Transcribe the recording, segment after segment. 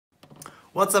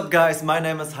What's up guys, my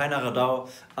name is HEINER RADAU.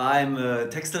 I'm a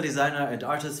textile designer and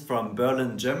artist from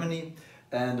Berlin, Germany.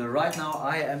 And right now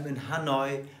I am in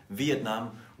Hanoi,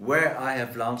 Vietnam, where I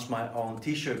have launched my own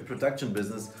t-shirt production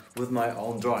business with my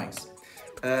own drawings.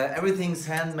 Everything's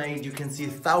handmade, you can see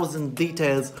 1,000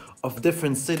 details of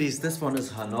different cities. This one is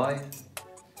Hanoi.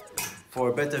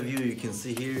 For a better view you can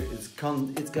see here, it's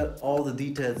got all the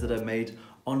details that I made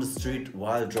on the street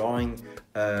while drawing.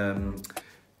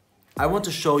 I want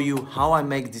to show you how I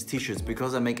make these t-shirts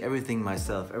because I make everything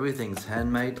myself. Everything's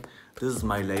handmade. This is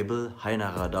my label,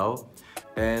 HEINER RADAU.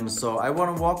 And so I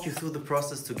want to walk you through the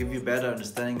process to give you a better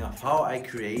understanding of how I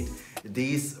create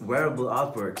these wearable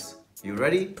artworks. You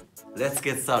ready? Let's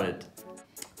get started.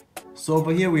 So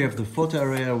over here we have the photo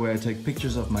area where I take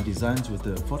pictures of my designs with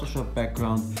the Photoshop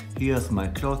background. Here's my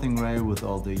clothing area with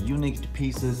all the unique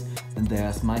pieces, and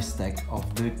there's my stack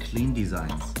of the clean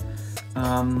designs.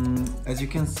 As you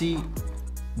can see,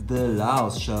 the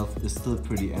Laos shelf is still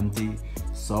pretty empty,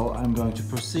 so I'm going to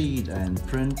proceed and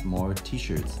print more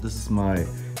t-shirts. This is my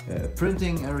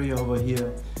printing area over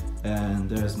here, and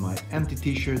there's my empty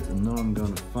t-shirts, and now I'm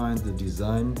going to find the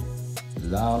design,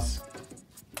 Laos,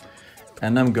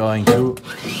 and I'm going to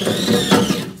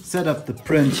set up the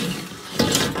print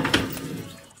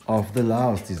of the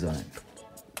Laos design.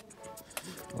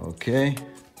 Okay.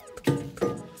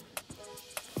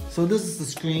 So this is the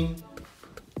screen,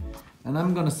 and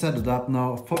I'm gonna set it up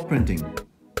now for printing.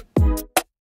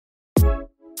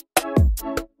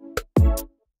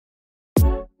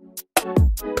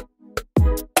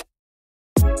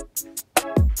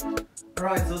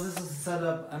 Alright, so this is the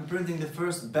setup. I'm printing the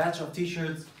first batch of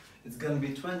t-shirts. It's gonna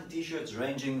be 20 t-shirts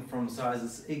ranging from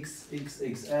sizes X,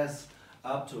 XXS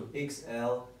up to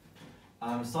XL.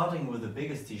 I'm starting with the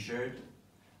biggest t-shirt,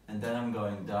 and then I'm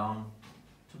going down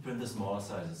to print the smaller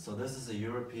sizes. So this is a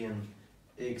European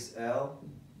XL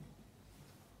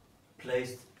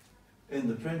placed in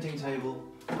the printing table.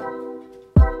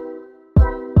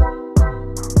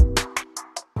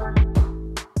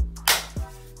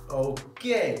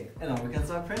 Okay, and now we can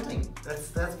start printing.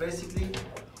 That's basically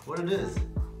what it is.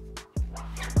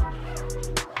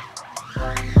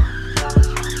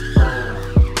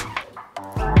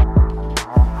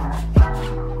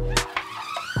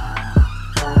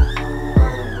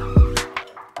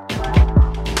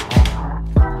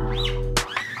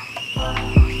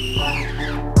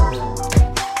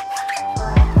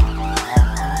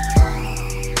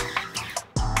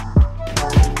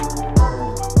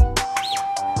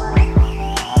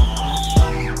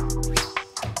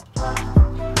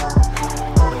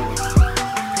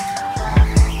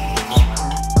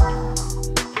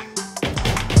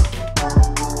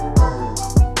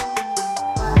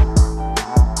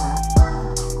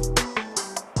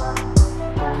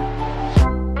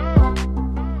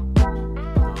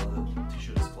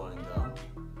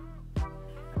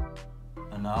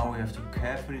 Now we have to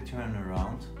carefully turn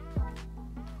around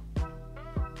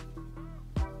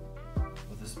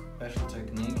with a special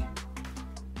technique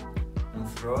and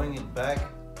throwing it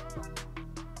back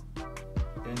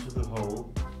into the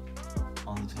hole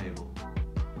on the table.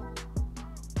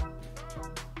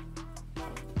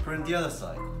 Print the other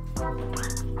side.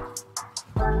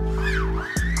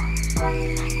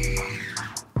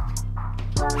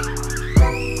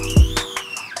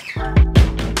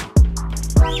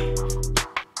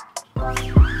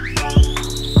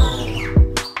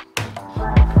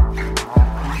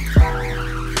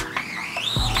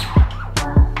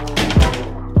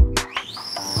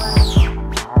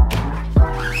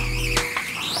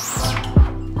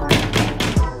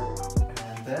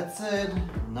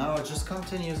 Now it just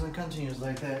continues and continues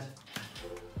like that.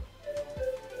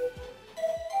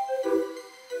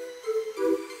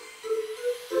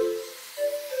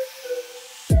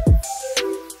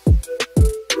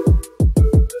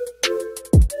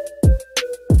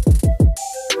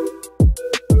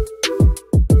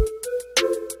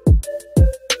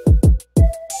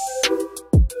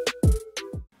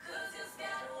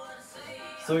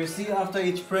 So you see, after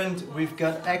each print we've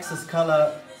got excess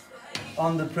color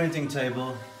on the printing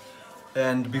table,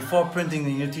 and before printing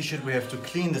the new t-shirt we have to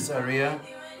clean this area,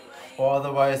 or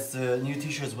otherwise the new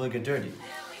t-shirts will get dirty.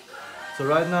 So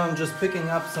right now I'm just picking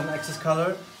up some excess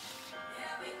color,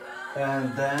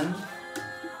 and then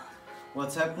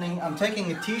what's happening, I'm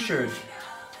taking a t-shirt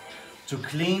to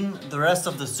clean the rest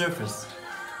of the surface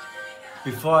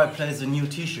before I place a new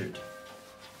t-shirt.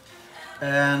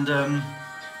 And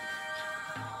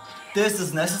this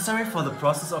is necessary for the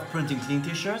process of printing clean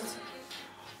t-shirts.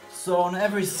 So on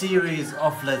every series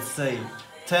of, let's say,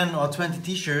 10 or 20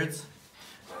 t-shirts,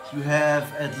 you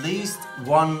have at least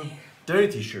one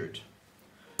dirty t-shirt.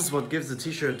 This is what gives the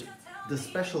t-shirt the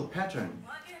special pattern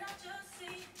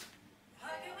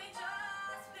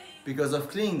because of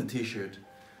cleaning the t-shirt,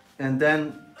 and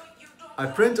then I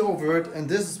print over it, and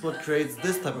this is what creates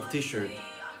this type of t-shirt.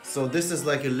 So this is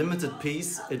like a limited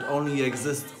piece. It only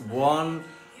exists one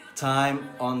time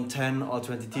on 10 or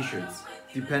 20 t-shirts,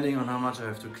 depending on how much I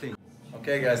have to clean.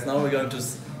 Okay guys, now we're going to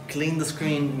clean the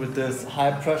screen with this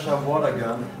high pressure water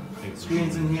gun.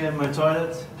 Screen's in here in my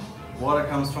toilet, water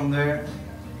comes from there,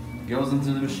 goes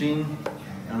into the machine,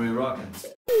 and we rock it.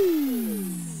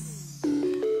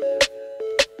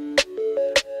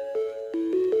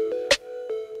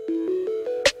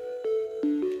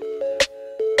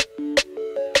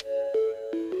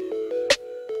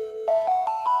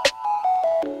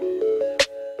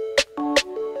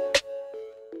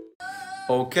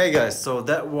 Okay guys, so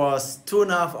that was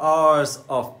 2.5 hours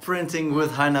of printing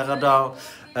with HEINER RADAU.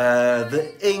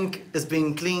 The ink is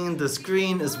being cleaned, the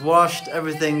screen is washed,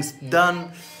 everything's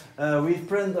done. We've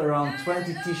printed around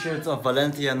 20 t-shirts of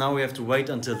Valencia. Now we have to wait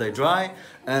until they dry,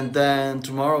 and then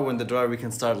tomorrow when they dry we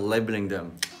can start labeling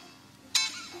them.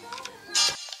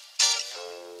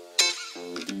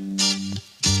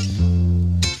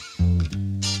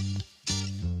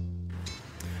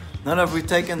 Now that we've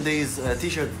taken these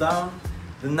t-shirts down,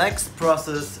 the next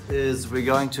process is we're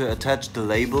going to attach the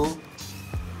label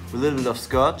with a little bit of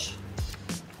scotch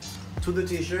to the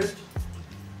t-shirt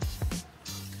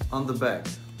on the back.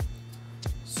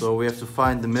 So we have to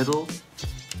find the middle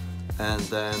and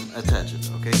then attach it,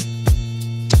 okay?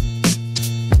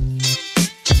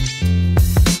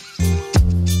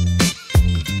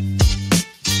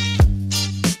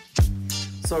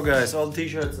 So guys, all the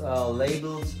t-shirts are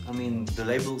labeled. I mean, the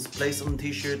label is placed on the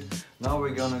t-shirt. Now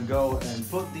we're gonna go and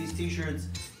put these t-shirts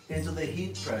into the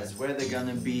heat press, where they're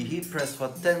gonna be heat pressed for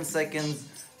 10 seconds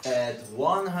at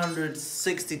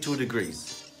 162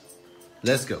 degrees.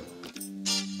 Let's go.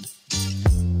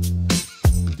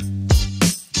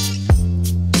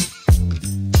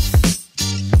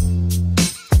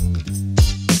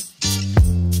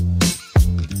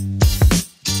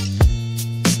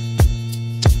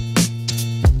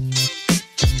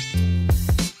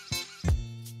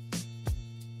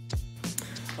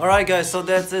 Alright guys, so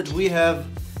that's it. We have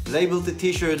labeled the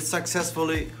t-shirt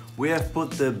successfully. We have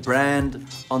put the brand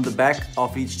on the back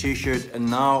of each t-shirt, and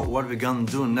now what we're gonna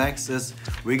do next is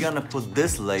we're gonna put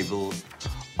this label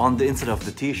on the inside of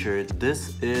the t-shirt.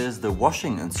 This is the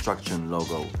washing instruction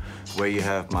logo, where you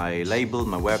have my label,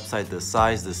 my website, the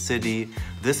size, the city.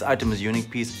 This item is a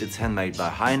unique piece. It's handmade by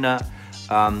HEINER.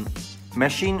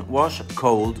 Machine wash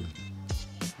cold,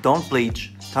 don't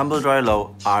bleach, tumble dry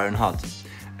low, iron hot.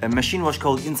 A machine wash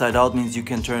cold inside out means you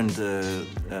can turn the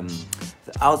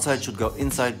outside should go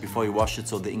inside before you wash it,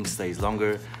 so the ink stays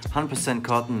longer. 100%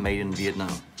 cotton, made in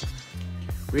Vietnam.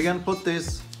 We're gonna put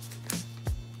this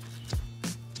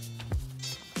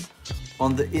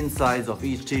on the insides of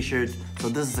each t-shirt. So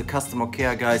this is a customer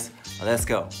care, guys. Let's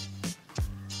go.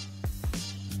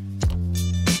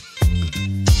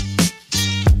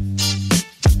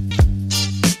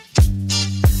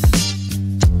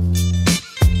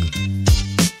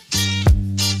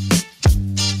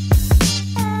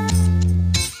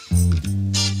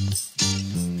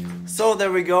 So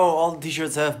there we go, all the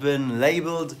t-shirts have been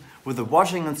labeled with the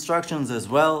washing instructions as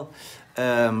well.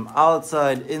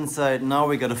 Outside, inside. Now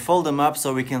we gotta fold them up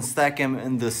so we can stack them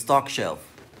in the stock shelf.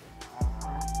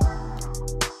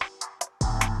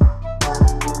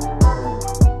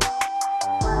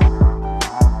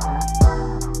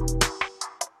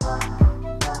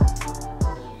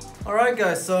 Alright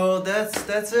guys, so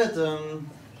that's it.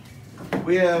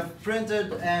 We have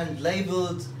printed and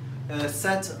labeled a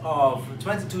set of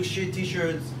 22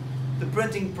 t-shirts. The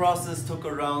printing process took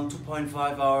around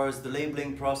 2.5 hours. The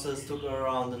labeling process took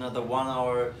around another 1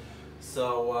 hour.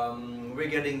 So we're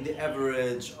getting the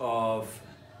average of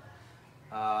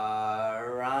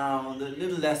around a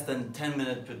little less than 10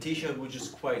 minutes per t-shirt, which is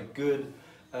quite good.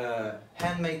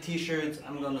 Handmade t-shirts.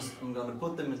 I'm gonna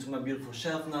put them into my beautiful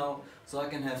shelf now, so I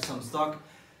can have some stock.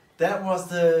 That was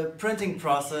the printing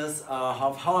process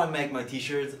of how I make my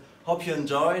t-shirts. Hope you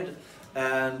enjoyed,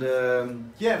 and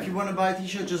yeah, if you want to buy a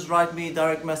t-shirt, just write me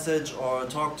direct message or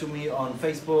talk to me on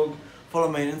Facebook, follow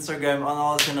me on Instagram, on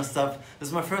all that kind of stuff. This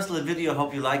is my first little video,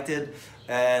 hope you liked it,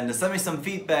 and send me some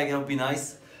feedback, it would be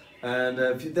nice. And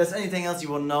if there's anything else you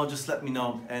want to know, just let me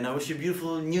know, and I wish you a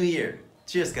beautiful new year.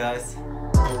 Cheers guys!